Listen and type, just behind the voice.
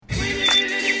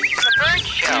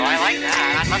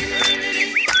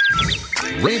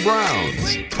Ray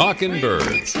Brown's Talkin'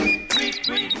 Birds.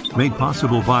 Made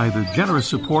possible by the generous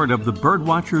support of the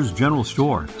Birdwatchers General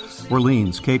Store,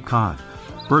 Orleans, Cape Cod.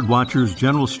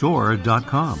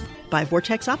 Birdwatchersgeneralstore.com. By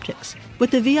Vortex Optics,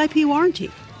 with the VIP warranty,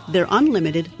 their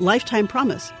unlimited lifetime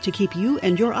promise to keep you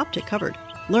and your optic covered.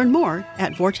 Learn more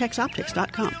at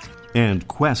vortexoptics.com. And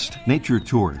Quest Nature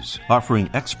Tours, offering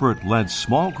expert-led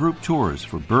small group tours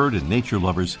for bird and nature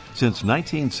lovers since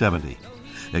 1970.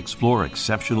 Explore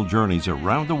exceptional journeys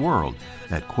around the world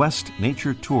at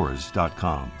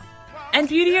questnaturetours.com. And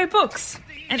Beautyo Books,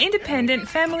 an independent,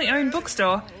 family-owned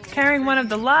bookstore carrying one of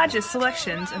the largest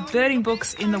selections of birding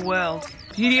books in the world.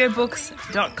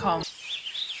 BeautyOBooks.com.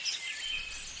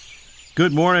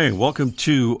 Good morning. Welcome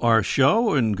to our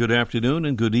show, and good afternoon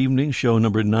and good evening. Show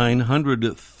number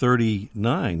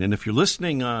 939. And if you're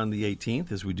listening on the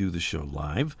 18th as we do the show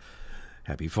live,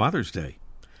 happy Father's Day.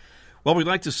 Well, we'd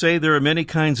like to say there are many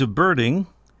kinds of birding,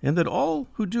 and that all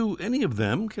who do any of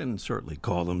them can certainly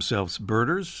call themselves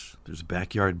birders. There's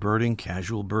backyard birding,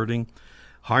 casual birding,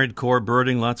 hardcore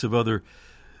birding, lots of other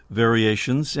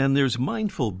variations, and there's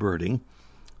mindful birding,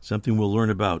 something we'll learn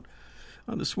about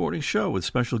on this morning's show with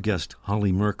special guest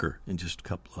Holly Merker in just a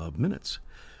couple of minutes.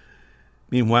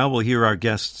 Meanwhile, we'll hear our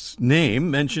guest's name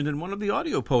mentioned in one of the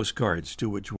audio postcards to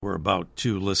which we're about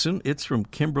to listen. It's from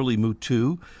Kimberly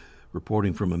Mutu,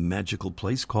 reporting from a magical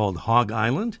place called Hog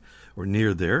Island, or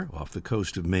near there, off the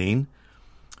coast of Maine.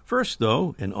 First,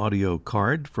 though, an audio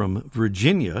card from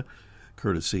Virginia,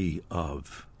 courtesy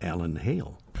of Alan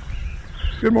Hale.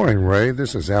 Good morning, Ray.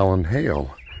 This is Alan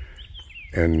Hale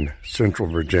in Central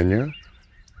Virginia.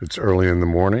 It's early in the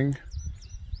morning,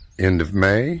 end of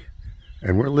May,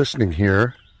 and we're listening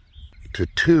here to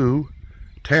two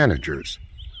tanagers.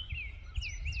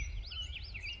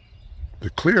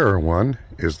 The clearer one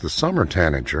is the summer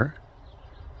tanager,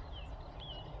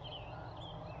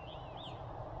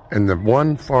 and the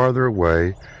one farther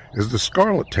away is the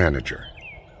scarlet tanager.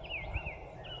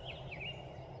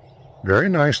 Very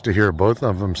nice to hear both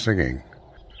of them singing.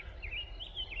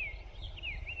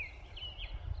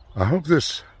 I hope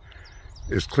this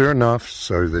is clear enough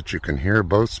so that you can hear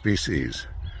both species.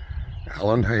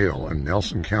 Alan Hale in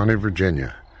Nelson County,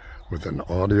 Virginia, with an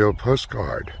audio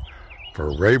postcard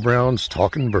for Ray Brown's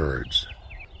Talkin' Birds.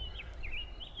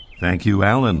 Thank you,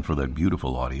 Alan, for that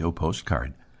beautiful audio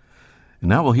postcard. And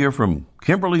now we'll hear from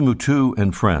Kimberly Mutu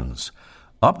and friends,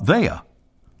 up there,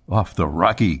 off the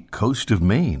rocky coast of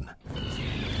Maine.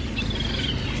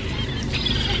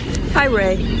 Hi,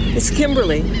 Ray. It's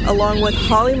Kimberly, along with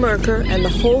Holly Merker and the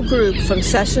whole group from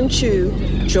Session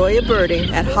 2, Joy of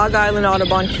Birding, at Hog Island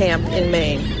Audubon Camp in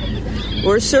Maine.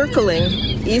 We're circling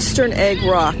Eastern Egg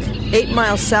Rock, 8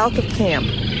 miles south of camp,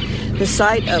 the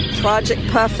site of Project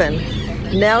Puffin,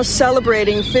 now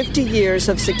celebrating 50 years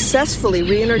of successfully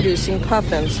reintroducing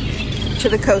puffins to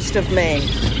the coast of Maine.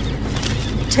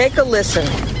 Take a listen.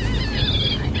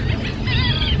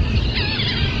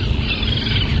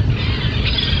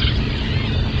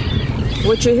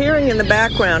 What you're hearing in the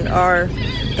background are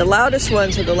the loudest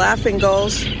ones are the laughing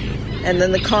gulls and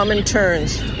then the common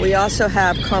terns. We also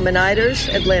have common eiders,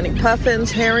 Atlantic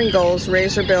puffins, herring gulls,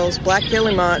 razorbills, black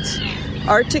guillemots,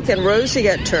 Arctic and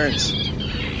roseate terns.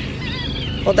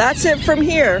 Well, that's it from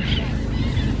here.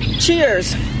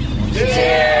 Cheers.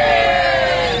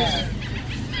 Cheers!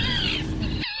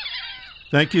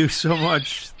 Thank you so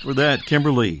much for that,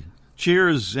 Kimberly.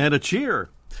 Cheers and a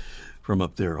cheer from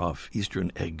up there off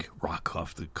Eastern Egg Rock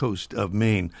off the coast of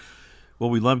Maine. Well,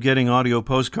 we love getting audio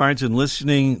postcards and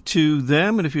listening to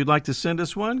them. And if you'd like to send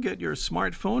us one, get your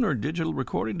smartphone or digital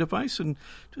recording device and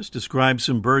just describe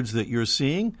some birds that you're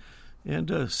seeing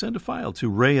and send a file to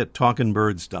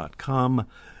ray@talkinbirds.com.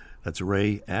 That's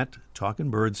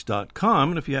ray@talkinbirds.com.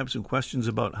 And if you have some questions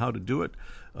about how to do it,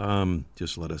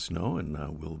 just let us know and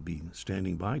we'll be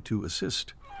standing by to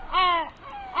assist.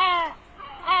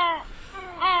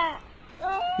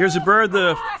 Here's a bird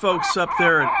the folks up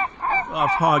there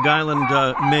off Hog Island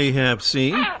may have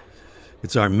seen.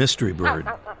 It's our mystery bird.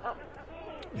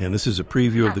 And this is a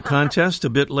preview of the contest a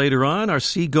bit later on. Our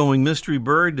seagoing mystery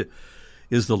bird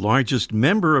is the largest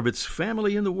member of its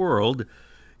family in the world.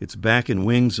 Its back and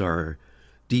wings are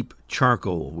deep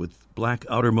charcoal with black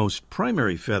outermost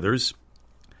primary feathers,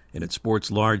 and it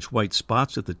sports large white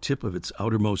spots at the tip of its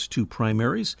outermost two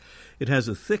primaries. It has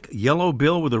a thick yellow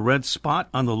bill with a red spot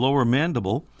on the lower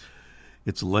mandible.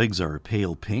 Its legs are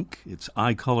pale pink. Its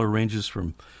eye color ranges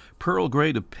from pearl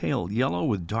gray to pale yellow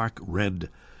with dark red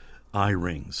eye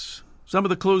rings. Some of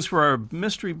the clues for our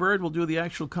mystery bird. We'll do the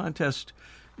actual contest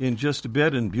in just a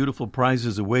bit, and beautiful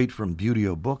prizes await from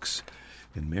Beautyo Books.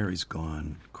 And Mary's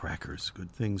gone. Crackers,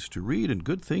 good things to read and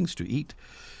good things to eat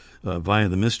via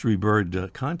the Mystery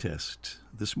Bird contest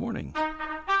this morning.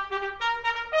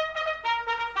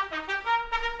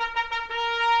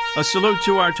 A salute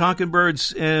to our Talking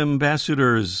Birds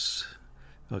ambassadors,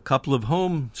 a couple of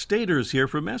home staters here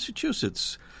from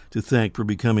Massachusetts to thank for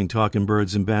becoming Talking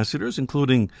Birds ambassadors,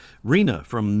 including Rena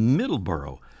from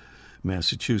Middleborough,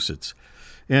 Massachusetts.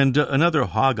 And another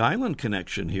Hog Island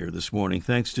connection here this morning,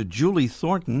 thanks to Julie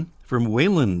Thornton from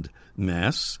Wayland,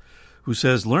 Mass., who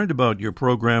says, learned about your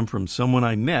program from someone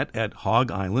I met at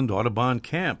Hog Island Audubon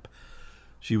Camp.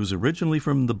 She was originally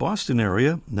from the Boston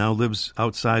area, now lives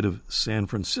outside of San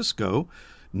Francisco.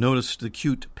 Noticed the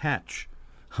cute patch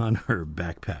on her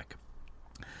backpack.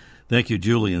 Thank you,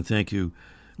 Julie, and thank you,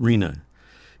 Rena.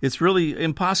 It's really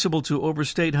impossible to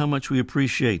overstate how much we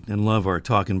appreciate and love our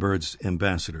Talking Birds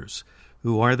ambassadors.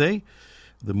 Who are they?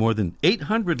 The more than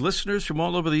 800 listeners from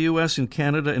all over the U.S. and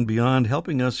Canada and beyond,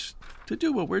 helping us to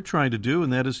do what we're trying to do,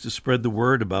 and that is to spread the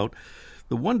word about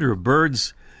the wonder of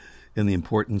birds and the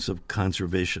importance of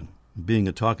conservation. Being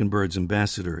a Talking Birds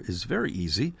ambassador is very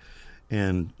easy,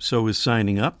 and so is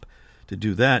signing up. To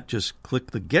do that, just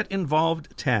click the Get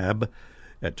Involved tab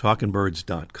at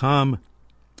talkingbirds.com.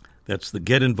 That's the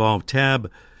Get Involved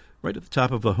tab right at the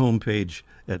top of the homepage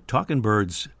at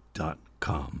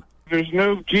talkingbirds.com. There's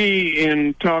no G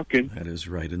in talking. That is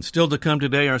right. And still to come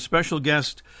today, our special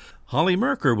guest, Holly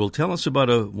Merker, will tell us about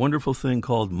a wonderful thing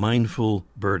called mindful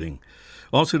birding.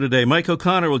 Also today, Mike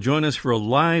O'Connor will join us for a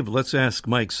live Let's Ask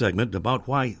Mike segment about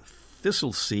why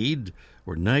thistle seed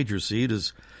or Niger seed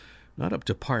is not up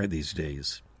to par these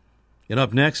days. And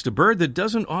up next, a bird that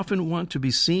doesn't often want to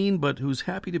be seen but who's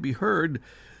happy to be heard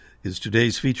is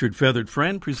today's featured feathered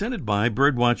friend, presented by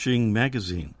Birdwatching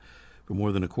Magazine. For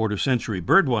more than a quarter century,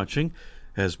 Birdwatching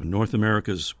has been North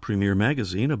America's premier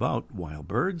magazine about wild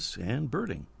birds and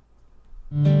birding.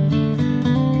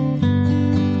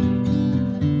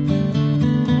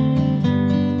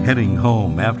 Heading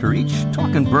home after each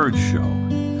Talkin' Birds show,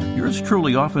 yours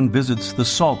truly often visits the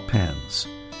salt pans,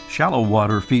 shallow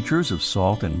water features of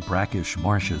salt and brackish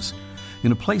marshes,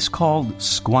 in a place called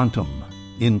Squantum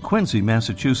in Quincy,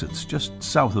 Massachusetts, just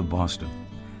south of Boston.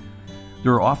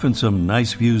 There are often some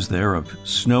nice views there of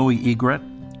snowy egret,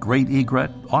 great egret,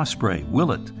 osprey,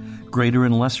 willet, greater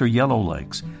and lesser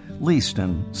yellowlegs, least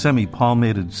and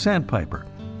semi-palmated sandpiper,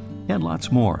 and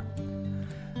lots more.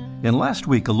 And last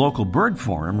week, a local bird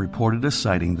forum reported a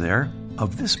sighting there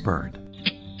of this bird.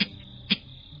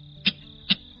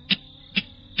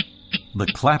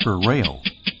 The clapper rail.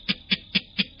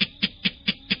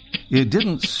 It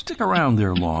didn't stick around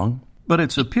there long, but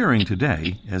it's appearing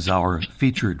today as our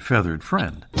featured feathered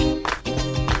friend.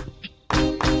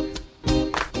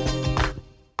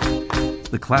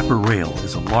 The clapper rail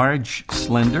is a large,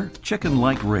 slender,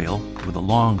 chicken-like rail with a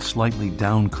long, slightly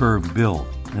down-curved bill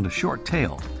and a short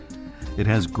tail. It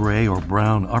has gray or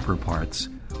brown upper parts,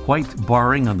 white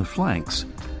barring on the flanks,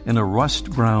 and a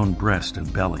rust-brown breast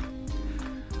and belly.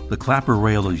 The clapper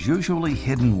rail is usually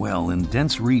hidden well in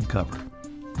dense reed cover,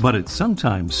 but it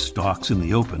sometimes stalks in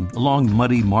the open along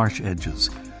muddy marsh edges,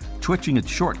 twitching its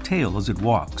short tail as it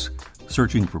walks,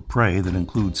 searching for prey that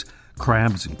includes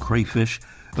crabs and crayfish,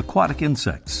 aquatic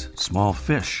insects, small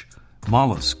fish,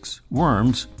 mollusks,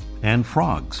 worms, and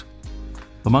frogs.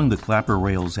 Among the clapper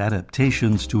rail's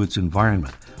adaptations to its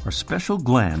environment are special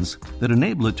glands that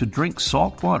enable it to drink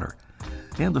salt water,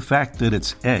 and the fact that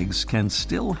its eggs can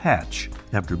still hatch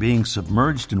after being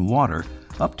submerged in water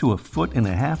up to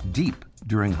 1.5 feet deep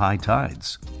during high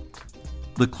tides.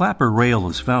 The clapper rail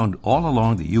is found all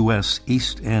along the U.S.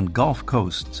 East and Gulf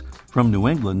coasts, from New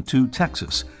England to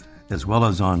Texas, as well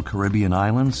as on Caribbean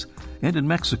islands and in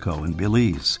Mexico and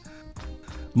Belize.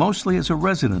 Mostly as a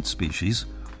resident species,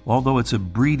 although it's a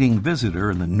breeding visitor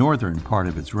in the northern part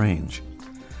of its range.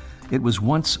 It was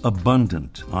once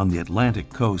abundant on the Atlantic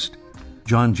coast.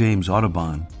 John James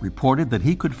Audubon reported that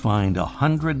he could find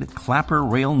 100 clapper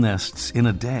rail nests in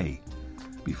a day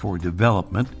before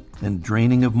development and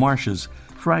draining of marshes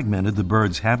fragmented the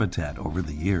bird's habitat over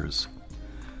the years.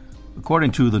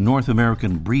 According to the North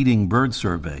American Breeding Bird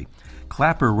Survey,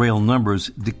 clapper rail numbers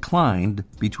declined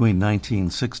between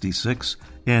 1966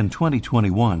 and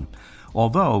 2021,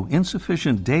 although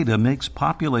insufficient data makes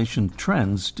population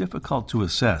trends difficult to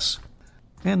assess.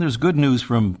 And there's good news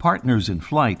from Partners in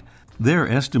Flight. Their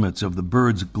estimates of the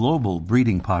bird's global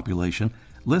breeding population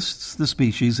lists the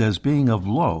species as being of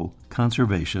low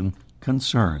conservation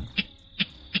concern.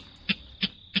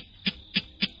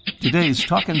 Today's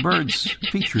Talkin' Birds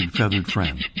featured feathered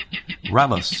friend,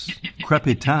 Rallus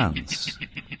crepitans,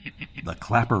 the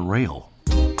clapper rail.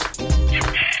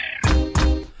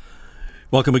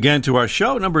 Welcome again to our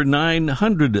show, number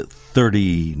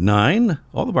 939.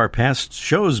 All of our past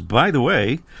shows, by the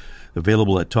way,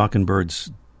 available at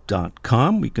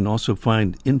talkingbirds.com. We can also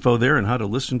find info there on how to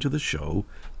listen to the show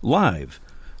live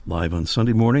on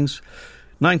Sunday mornings,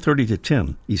 9:30 to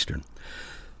 10 Eastern.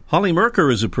 Holly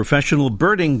Merker is a professional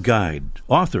birding guide,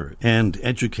 author, and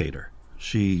educator.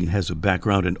 She has a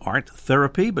background in art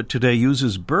therapy, but today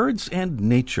uses birds and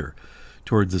nature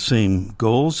toward the same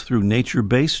goals through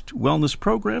nature-based wellness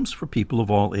programs for people of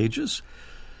all ages.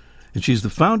 And she's the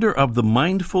founder of the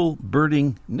Mindful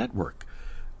Birding Network,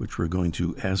 which we're going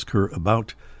to ask her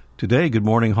about today. Good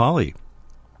morning, Holly.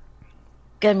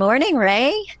 Good morning,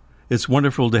 Ray. It's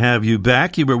wonderful to have you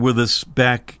back. You were with us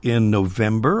back in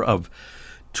November of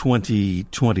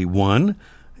 2021.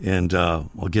 And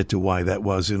I'll get to why that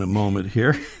was in a moment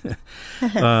here.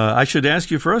 I should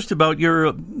ask you first about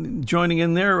your joining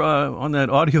in there on that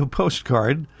audio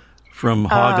postcard from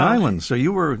Hog Island. So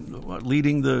you were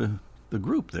leading the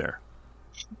group there.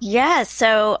 Yeah,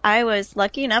 so I was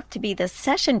lucky enough to be the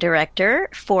session director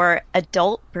for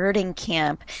adult birding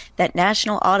camp that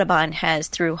National Audubon has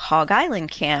through Hog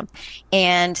Island Camp.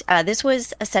 And this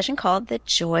was a session called The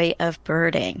Joy of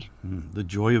Birding. The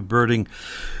Joy of Birding.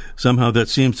 Somehow that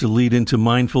seems to lead into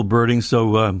mindful birding.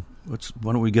 So why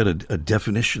don't we get a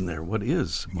definition there? What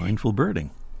is mindful birding?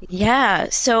 Yeah,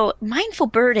 so mindful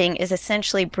birding is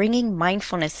essentially bringing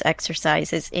mindfulness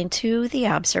exercises into the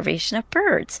observation of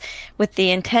birds with the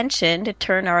intention to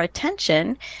turn our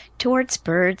attention towards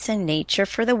birds and nature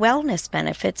for the wellness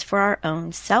benefits for our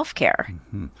own self-care.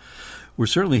 Mm-hmm. We're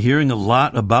certainly hearing a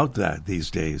lot about that these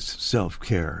days,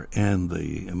 self-care and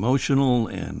the emotional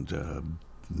and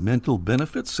mental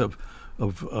benefits of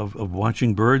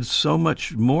watching birds. So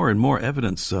much more and more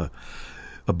evidence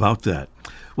about that.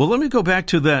 Well, let me go back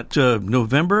to that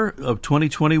November of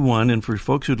 2021, and for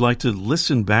folks who'd like to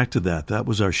listen back to that, that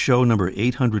was our show number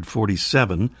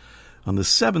 847 on the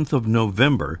 7th of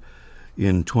November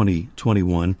in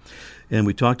 2021, and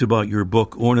we talked about your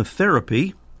book,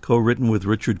 Ornitherapy, co-written with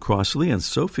Richard Crossley and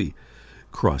Sophie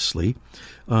Crossley.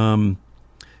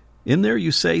 In there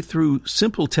you say, through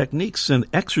simple techniques and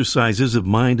exercises of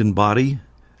mind and body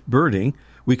birding,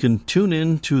 we can tune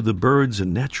in to the birds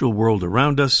and natural world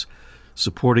around us,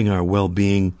 supporting our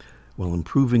well-being while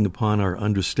improving upon our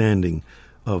understanding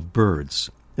of birds.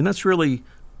 And that's really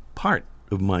part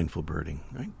of mindful birding,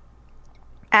 right?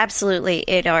 Absolutely.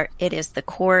 It is the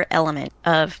core element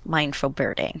of mindful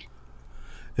birding.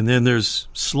 And then there's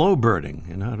slow birding.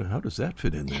 And how does that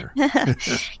fit in there?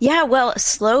 Yeah, well,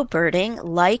 slow birding,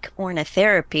 like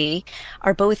ornitherapy,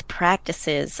 are both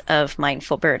practices of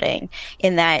mindful birding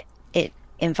in that it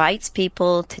invites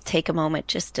people to take a moment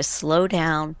just to slow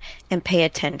down and pay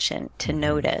attention, to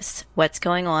notice what's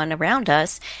going on around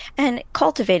us and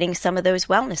cultivating some of those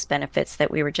wellness benefits that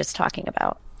we were just talking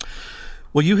about.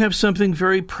 Well, you have something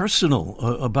very personal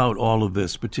about all of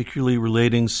this, particularly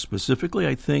relating specifically,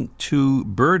 I think, to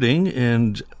birding.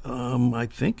 And I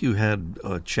think you had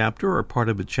a chapter or part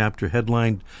of a chapter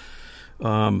headlined,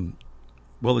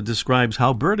 it describes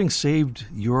how birding saved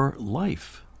your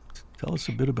life. Tell us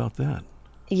a bit about that.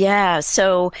 Yeah, it's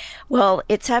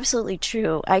absolutely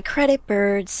true. I credit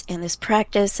birds and this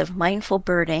practice of mindful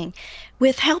birding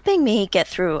with helping me get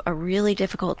through a really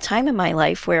difficult time in my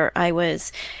life where I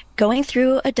was going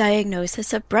through a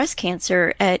diagnosis of breast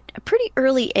cancer at a pretty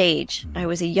early age. I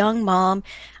was a young mom.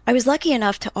 I was lucky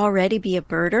enough to already be a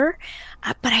birder,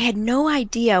 but I had no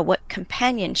idea what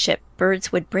companionship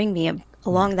birds would bring me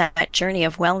along that journey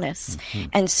of wellness. Mm-hmm.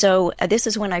 And so this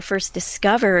is when I first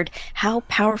discovered how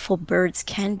powerful birds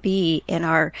can be in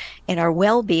our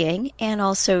well-being and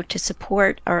also to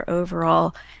support our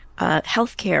overall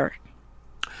health care.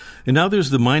 And now there's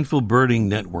the Mindful Birding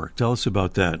Network. Tell us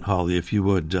about that, Holly, if you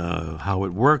would, how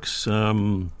it works,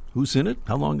 who's in it,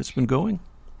 how long it's been going?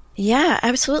 Yeah,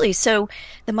 absolutely. So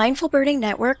the Mindful Birding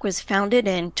Network was founded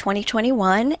in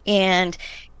 2021, and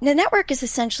the network is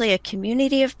essentially a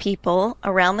community of people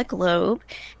around the globe,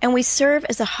 and we serve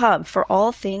as a hub for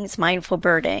all things mindful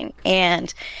birding.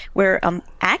 And we're an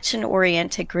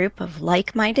action-oriented group of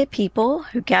like-minded people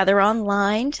who gather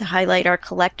online to highlight our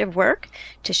collective work,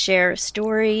 to share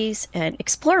stories, and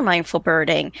explore mindful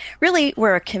birding. Really,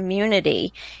 we're a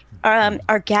community.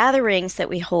 Our gatherings that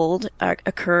we hold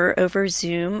occur over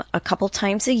Zoom a couple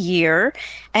times a year,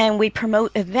 and we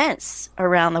promote events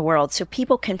around the world so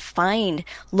people can find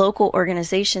local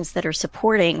organizations that are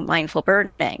supporting mindful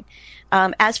birding.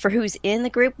 As for who's in the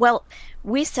group, well,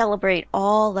 we celebrate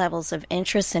all levels of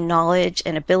interest and knowledge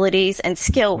and abilities and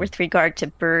skill with regard to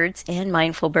birds and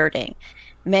mindful birding.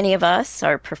 Many of us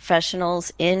are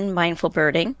professionals in mindful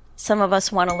birding, Some of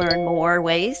us want to learn more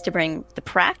ways to bring the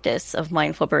practice of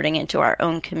mindful birding into our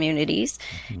own communities,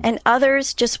 and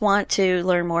others just want to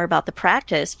learn more about the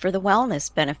practice for the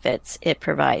wellness benefits it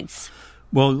provides.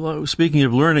 Well, speaking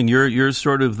of learning, you're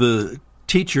sort of the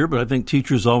teacher, but I think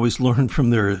teachers always learn from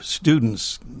their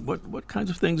students. What kinds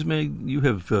of things may you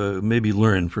have maybe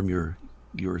learned from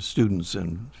your students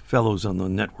and fellows on the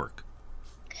network?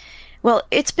 Well,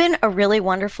 it's been a really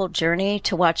wonderful journey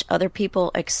to watch other people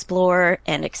explore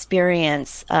and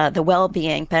experience the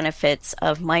well-being benefits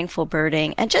of mindful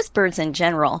birding and just birds in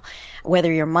general,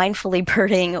 whether you're mindfully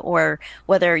birding or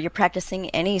whether you're practicing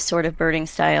any sort of birding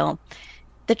style.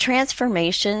 The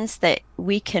transformations that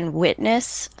we can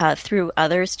witness through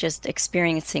others just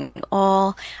experiencing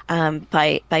all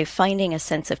by finding a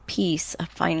sense of peace,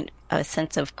 a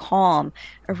sense of calm,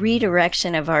 a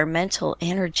redirection of our mental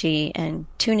energy and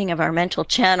tuning of our mental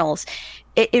channels,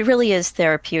 it really is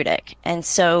therapeutic. And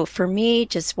so for me,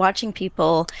 just watching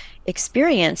people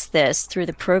experience this through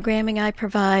the programming I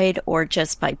provide or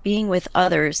just by being with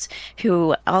others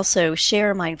who also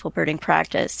share mindful birding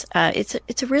practice,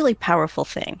 it's a really powerful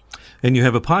thing. And you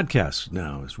have a podcast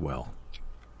now as well.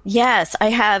 Yes,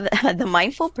 I have the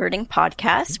Mindful Birding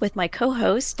podcast with my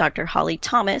co-host, Dr. Holly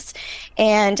Thomas.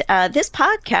 And this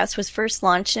podcast was first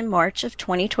launched in March of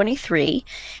 2023.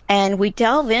 And we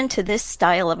delve into this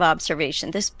style of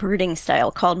observation, this birding style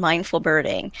called mindful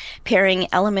birding, pairing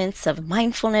elements of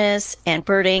mindfulness and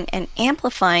birding and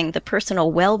amplifying the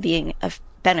personal well-being of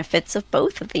benefits of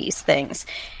both of these things.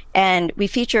 And we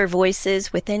feature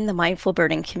voices within the mindful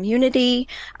birding community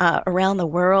around the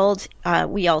world.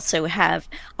 We also have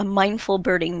a mindful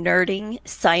birding nerding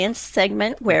science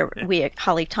segment where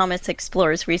Holly Thomas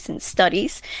explores recent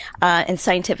studies and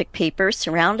scientific papers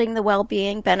surrounding the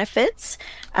well-being benefits.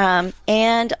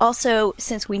 And also,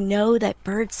 since we know that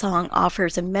birdsong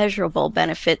offers immeasurable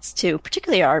benefits to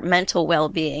particularly our mental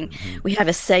well-being, we have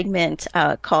a segment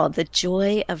called The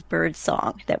Joy of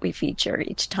Birdsong that we feature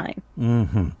each time.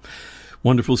 Mm-hmm.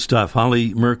 Wonderful stuff.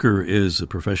 Holly Merker is a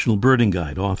professional birding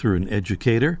guide, author, and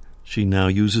educator. She now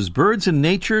uses birds and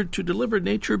nature to deliver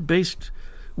nature-based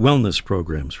wellness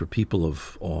programs for people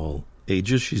of all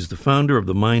ages. She's the founder of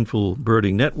the Mindful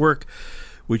Birding Network,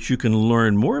 which you can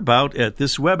learn more about at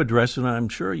this web address, and I'm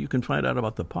sure you can find out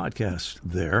about the podcast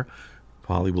there.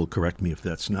 Holly will correct me if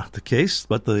that's not the case,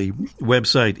 but the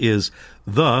website is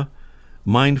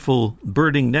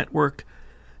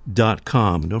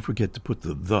themindfulbirdingnetwork.com. Don't forget to put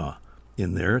the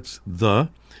in there. It's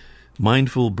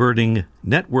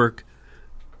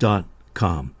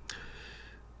themindfulbirdingnetwork.com.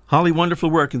 Holly, wonderful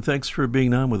work, and thanks for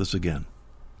being on with us again.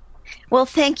 Well,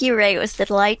 thank you, Ray. It was a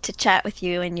delight to chat with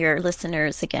you and your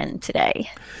listeners again today.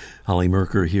 Holly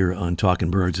Merker here on Talkin'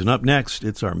 Birds. And up next,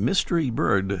 it's our Mystery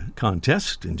Bird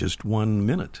contest in just 1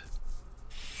 minute.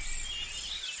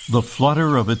 The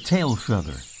flutter of a tail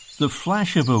feather, the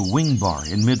flash of a wing bar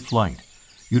in mid-flight.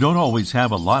 You don't always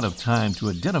have a lot of time to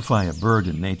identify a bird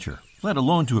in nature, let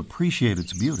alone to appreciate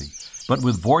its beauty. But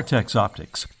with Vortex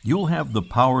Optics, you'll have the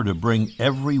power to bring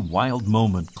every wild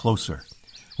moment closer.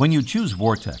 When you choose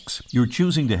Vortex, you're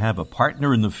choosing to have a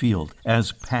partner in the field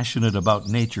as passionate about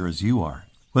nature as you are.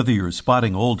 Whether you're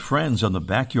spotting old friends on the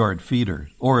backyard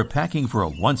feeder or packing for a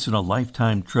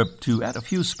once-in-a-lifetime trip to add a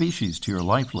few species to your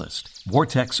life list,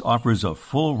 Vortex offers a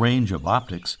full range of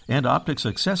optics and optics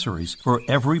accessories for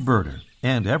every birder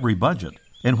and every budget.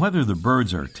 And whether the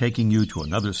birds are taking you to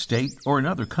another state or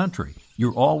another country,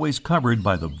 you're always covered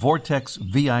by the Vortex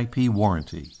VIP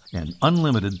warranty, an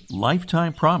unlimited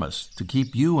lifetime promise to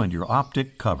keep you and your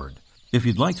optic covered. If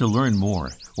you'd like to learn more,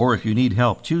 or if you need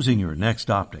help choosing your next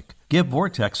optic, give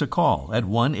Vortex a call at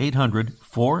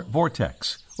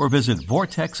 1-800-4VORTEX or visit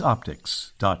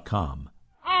vortexoptics.com.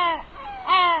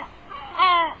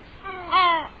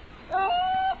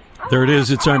 There it is.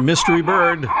 It's our mystery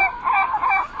bird.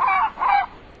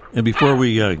 And before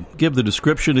we give the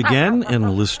description again and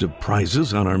a list of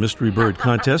prizes on our mystery bird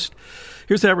contest,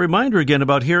 here's that reminder again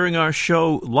about hearing our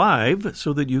show live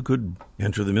so that you could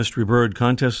enter the mystery bird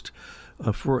contest.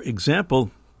 For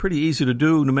example, pretty easy to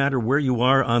do no matter where you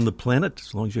are on the planet,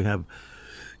 as long as you have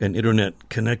an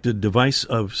internet-connected device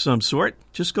of some sort.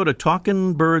 Just go to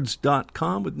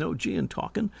talkinbirds.com with no G in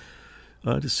talkin'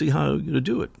 to see how to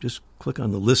do it. Just click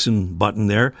on the listen button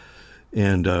there,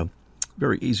 and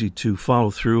very easy to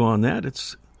follow through on that.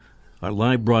 It's our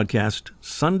live broadcast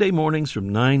Sunday mornings from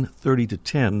 9:30 to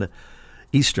 10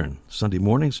 Eastern. Sunday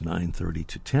mornings, 9:30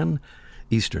 to 10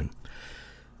 Eastern.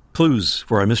 Clues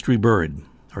for our mystery bird.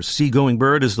 Our seagoing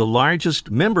bird is the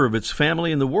largest member of its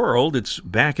family in the world. Its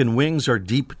back and wings are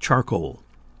deep charcoal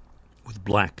with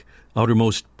black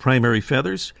outermost primary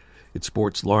feathers. It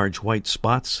sports large white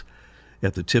spots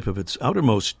At the tip of its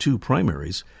outermost two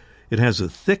primaries, it has a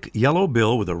thick yellow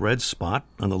bill with a red spot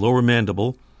on the lower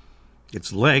mandible.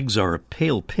 Its legs are a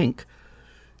pale pink.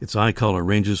 Its eye color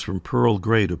ranges from pearl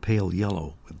gray to pale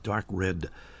yellow with dark red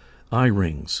eye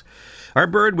rings. Our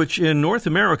bird, which in North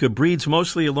America breeds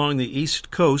mostly along the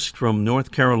east coast from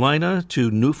North Carolina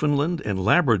to Newfoundland and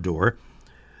Labrador,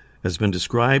 has been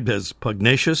described as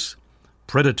pugnacious,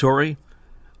 predatory,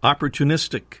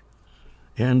 opportunistic,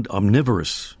 and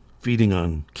omnivorous, feeding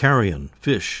on carrion,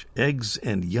 fish, eggs,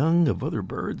 and young of other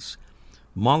birds,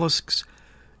 mollusks,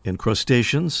 and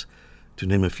crustaceans, to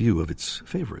name a few of its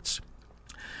favorites.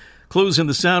 Clues in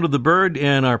the sound of the bird,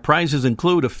 and our prizes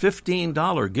include a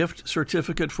 $15 gift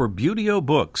certificate for Beautyo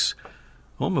Books,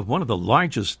 home of one of the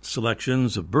largest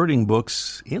selections of birding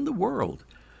books in the world,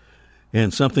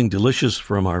 and something delicious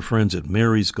from our friends at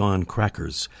Mary's Gone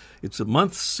Crackers. It's a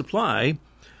month's supply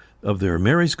of their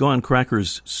Mary's Gone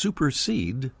Crackers Super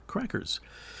Seed crackers.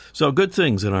 So good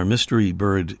things in our mystery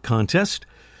bird contest.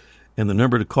 And the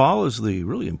number to call is the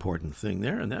really important thing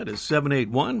there, and that is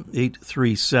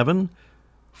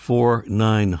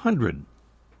 781-837-4900.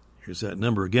 Here's that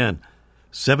number again,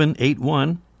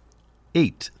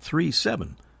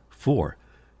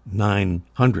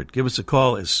 781-837-4900. Give us a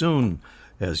call as soon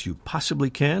as you possibly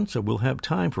can, so we'll have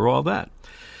time for all that.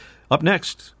 Up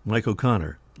next, Mike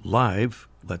O'Connor, live.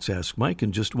 Let's Ask Mike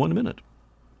in just 1 minute.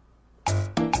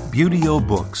 Beautyo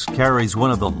Books carries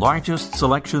one of the largest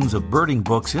selections of birding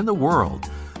books in the world.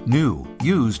 New,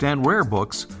 used, and rare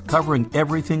books covering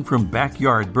everything from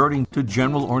backyard birding to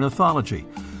general ornithology,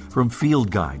 from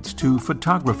field guides to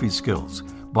photography skills,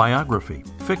 biography,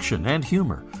 fiction, and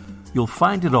humor. You'll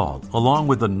find it all, along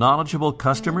with the knowledgeable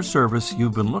customer service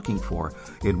you've been looking for,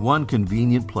 in one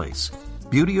convenient place.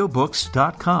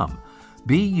 BeautyOBooks.com.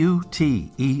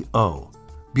 B-U-T-E-O.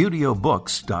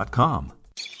 BeautyOBooks.com.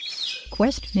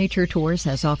 Quest Nature Tours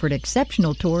has offered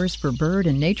exceptional tours for bird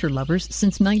and nature lovers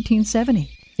since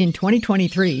 1970. In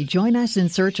 2023, join us in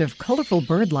search of colorful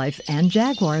bird life and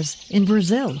jaguars in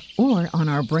Brazil or on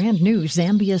our brand new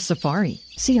Zambia safari.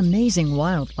 See amazing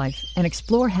wildlife and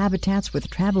explore habitats with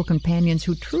travel companions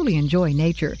who truly enjoy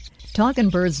nature. Talkin'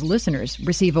 Birds listeners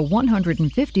receive a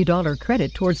 $150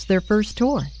 credit towards their first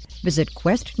tour. Visit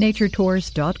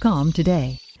questnaturetours.com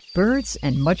today. Birds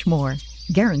and much more.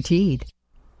 Guaranteed.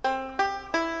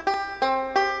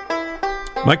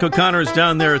 Mike O'Connor is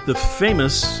down there at the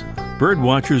famous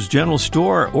Birdwatchers General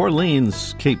Store,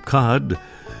 Orleans, Cape Cod,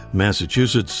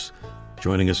 Massachusetts.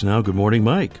 Joining us now. Good morning,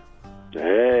 Mike.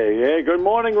 Hey, good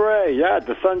morning, Ray. Yeah,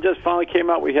 the sun just finally came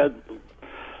out. We had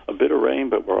a bit of rain,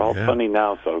 but we're all sunny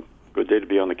now, so good day to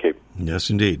be on the Cape.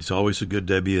 Yes, indeed. It's always a good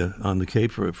day to be on the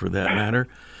Cape for that matter.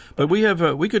 But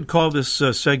we could call this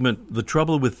segment The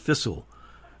Trouble with Thistle.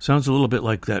 Sounds a little bit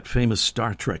like that famous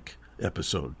Star Trek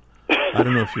episode. I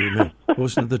don't know if you remember.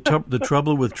 Wasn't it the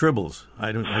Trouble with Tribbles?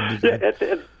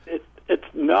 It's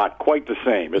not quite the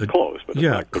same. It's close, but it's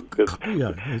not good.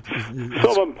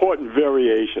 Some important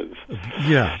variations.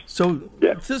 Yeah. So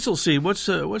thistle seed. What's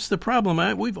the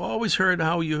problem? We've always heard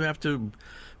how you have to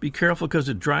be careful because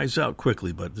it dries out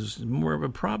quickly, but there's more of a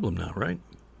problem now, right?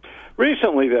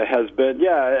 Recently there has been,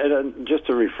 and just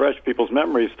to refresh people's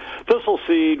memories, thistle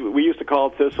seed, we used to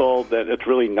call it thistle, that it's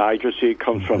really Niger seed,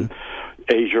 comes from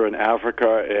Asia and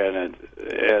Africa, and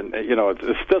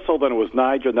it's thistle, then it was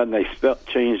Niger, and then they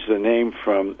changed the name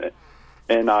from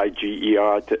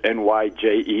Niger to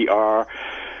Nyjer,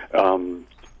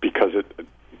 because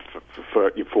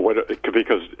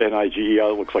because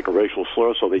Niger looks like a racial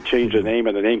slur, so they changed the name,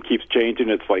 and the name keeps changing.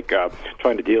 It's like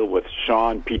trying to deal with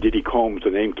Sean P. Diddy Combs.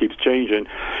 The name keeps changing,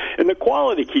 and the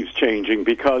quality keeps changing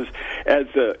because as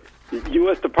the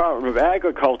U.S. Department of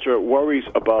Agriculture worries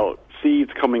about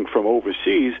seeds coming from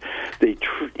overseas, they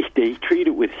treat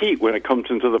it with heat when it comes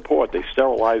into the port. They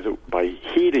sterilize it by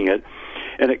heating it,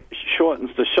 and it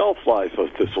shortens the shelf life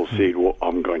of thistle seed,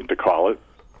 I'm going to call it.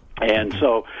 And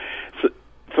so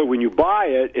when you buy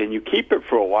it and you keep it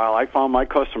for a while, I found my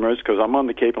customers, because I'm on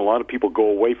the Cape and a lot of people go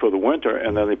away for the winter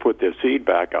and then they put their seed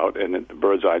back out and the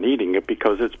birds aren't eating it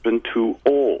because it's been too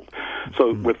old.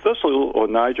 So with thistle or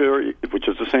Niger, which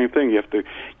is the same thing, you have to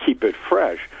keep it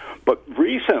fresh. But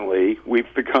recently,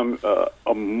 we've become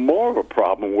more of a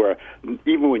problem where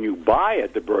even when you buy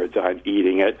it, the birds aren't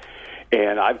eating it.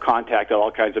 And I've contacted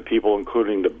all kinds of people,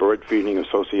 including the Bird Feeding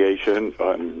Association,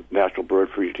 National Bird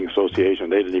Feeding Association.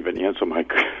 They didn't even answer my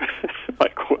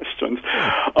questions.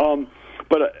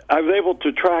 But I was able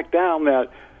to track down that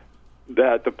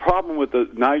the problem with the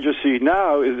Niger seed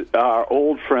now is our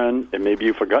old friend, and maybe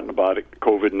you've forgotten about it,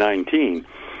 COVID-19.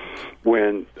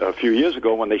 When a few years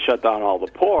ago, when they shut down all the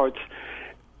ports,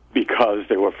 because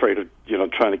they were afraid of,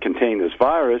 trying to contain this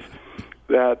virus,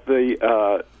 that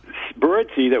the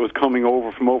birdseed that was coming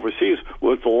over from overseas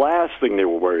was the last thing they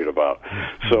were worried about.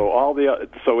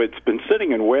 So it's been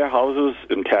sitting in warehouses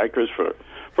and tankers for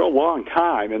a long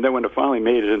time, and then when it finally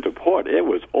made it into port, it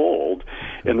was old,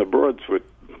 and the birds were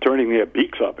turning their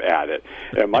beaks up at it.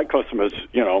 And my customers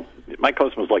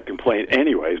like complain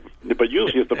anyways, but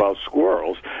usually it's about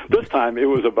squirrels. This time it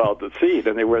was about the seed,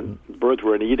 and birds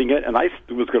weren't eating it, and I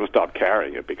was going to stop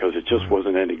carrying it because it just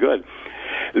wasn't any good.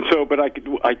 And so, but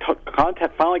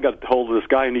finally got hold of this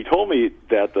guy, and he told me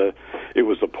that it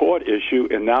was a port issue,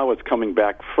 and now it's coming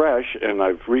back fresh, and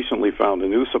I've recently found a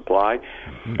new supply,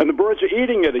 and the birds are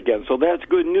eating it again, so that's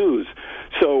good news.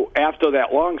 So after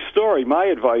that long story, my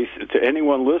advice to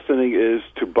anyone listening is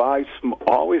to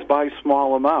always buy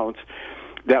small amounts.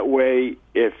 That way,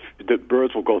 if the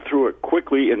birds will go through it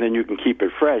quickly, and then you can keep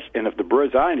it fresh, and if the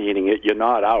birds aren't eating it, you're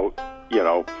not out,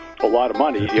 a lot of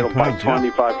money. Buy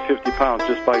 25, 50 pounds,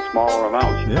 just buy smaller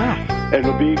amounts. Yeah. And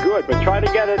it'll be good. But try to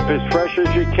get it as fresh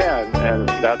as you can. And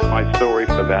that's my story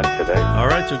for that today. All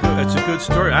right, that's a good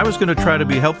story. I was going to try to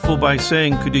be helpful by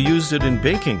saying, could you use it in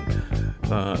baking?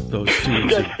 Those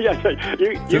seeds. Yes.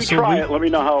 You try it. Let me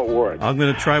know how it works. I'm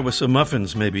going to try with some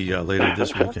muffins maybe later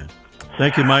this weekend.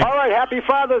 Thank you, Mike. All right. Happy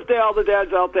Father's Day, all the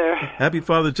dads out there. Happy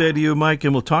Father's Day to you, Mike,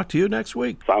 and we'll talk to you next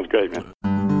week. Sounds great, man.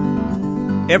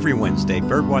 Every Wednesday,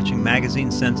 Birdwatching Magazine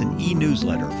sends an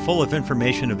e-newsletter full of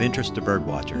information of interest to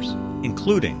birdwatchers,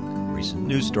 including recent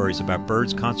news stories about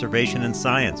birds, conservation, and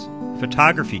science,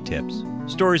 photography tips,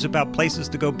 stories about places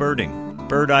to go birding,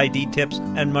 bird ID tips,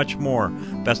 and much more.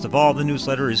 Best of all, the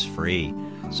newsletter is free.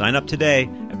 Sign up today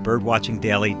at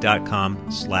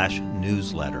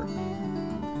birdwatchingdaily.com/newsletter.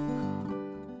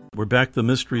 We're back to the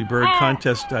Mystery Bird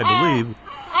Contest, I believe.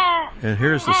 And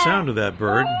here's the sound of that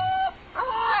bird.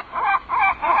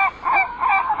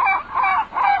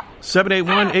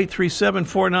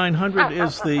 781-837-4900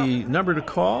 is the number to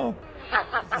call.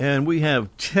 And we have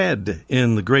Ted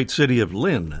in the great city of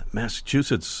Lynn,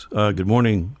 Massachusetts. Good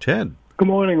morning, Ted. Good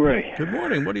morning, Ray. Good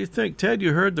morning. What do you think? Ted,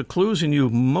 you heard the clues, and you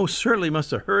most certainly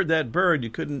must have heard that bird.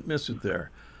 You couldn't miss it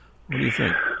there. What do you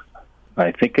think?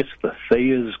 I think it's the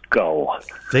Thayer's gull.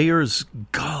 Thayer's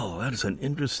gull. That is an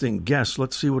interesting guess.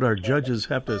 Let's see what our judges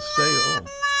have to say. Oh.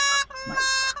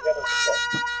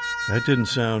 That didn't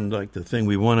sound like the thing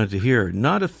we wanted to hear.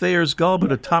 Not a Thayer's gull,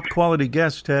 but a top-quality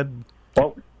guess, Ted.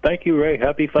 Well, thank you, Ray.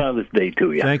 Happy Father's Day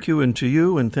to you. Thank you, and to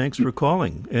you, and thanks for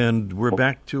calling. And we're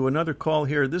back to another call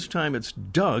here. This time it's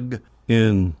Doug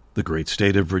in the great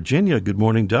state of Virginia. Good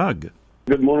morning, Doug.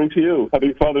 Good morning to you.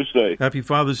 Happy Father's Day. Happy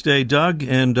Father's Day, Doug.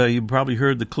 And you probably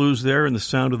heard the clues there and the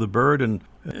sound of the bird and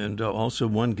also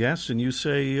one guess. And you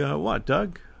say what,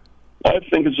 Doug? I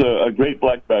think it's a great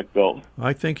blackback gull.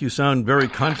 I think you sound very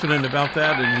confident about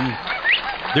that, and you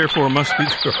therefore must be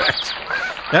correct.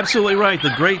 Absolutely right.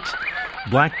 The great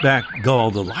blackback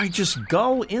gull, the largest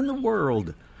gull in the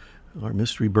world, our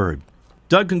mystery bird.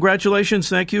 Doug, congratulations.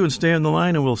 Thank you, and stay on the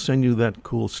line, and we'll send you that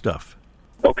cool stuff.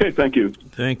 Okay, thank you.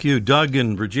 Thank you. Doug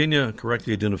in Virginia,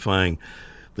 correctly identifying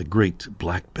the great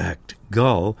black-backed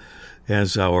gull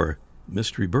as our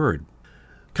mystery bird.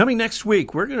 Coming next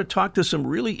week, we're going to talk to some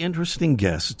really interesting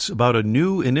guests about a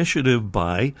new initiative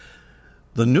by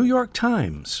the New York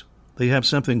Times. They have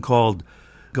something called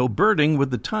Go Birding with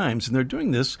the Times, and they're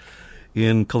doing this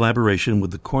in collaboration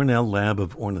with the Cornell Lab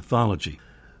of Ornithology.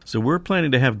 So we're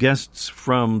planning to have guests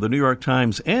from the New York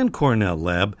Times and Cornell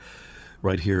Lab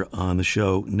right here on the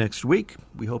show next week.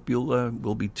 We hope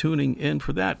will be tuning in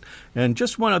for that. And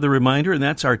just one other reminder, and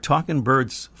that's our Talkin'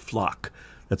 Birds Flock.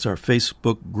 That's our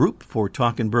Facebook group for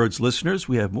Talkin' Birds listeners.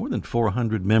 We have more than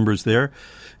 400 members there,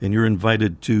 and you're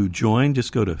invited to join.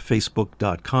 Just go to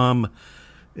facebook.com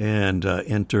and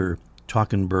enter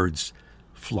Talkin' Birds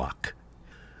Flock.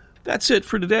 That's it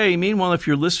for today. Meanwhile, if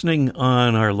you're listening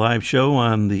on our live show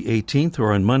on the 18th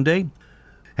or on Monday,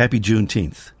 happy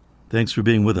Juneteenth. Thanks for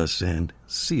being with us, and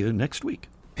see you next week.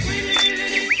 The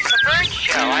Bird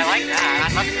Show. I like that.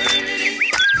 I love it.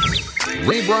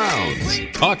 Ray Brown's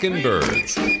Talkin'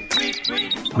 Birds.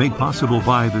 Made possible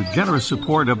by the generous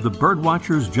support of the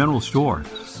Birdwatchers General Store,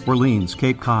 Orleans,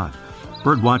 Cape Cod.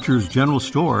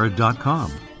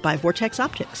 Birdwatchersgeneralstore.com. By Vortex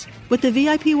Optics. With the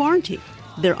VIP warranty,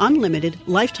 their unlimited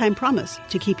lifetime promise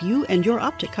to keep you and your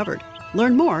optic covered.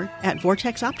 Learn more at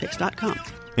vortexoptics.com.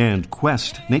 And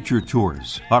Quest Nature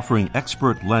Tours, offering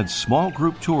expert-led small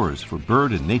group tours for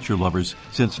bird and nature lovers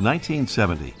since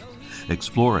 1970.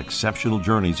 Explore exceptional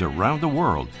journeys around the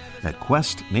world at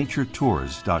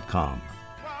questnaturetours.com.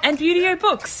 And Beautyo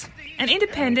Books, an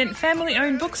independent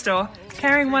family-owned bookstore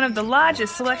carrying one of the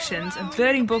largest selections of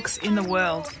birding books in the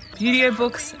world.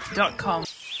 Audiobooks.com.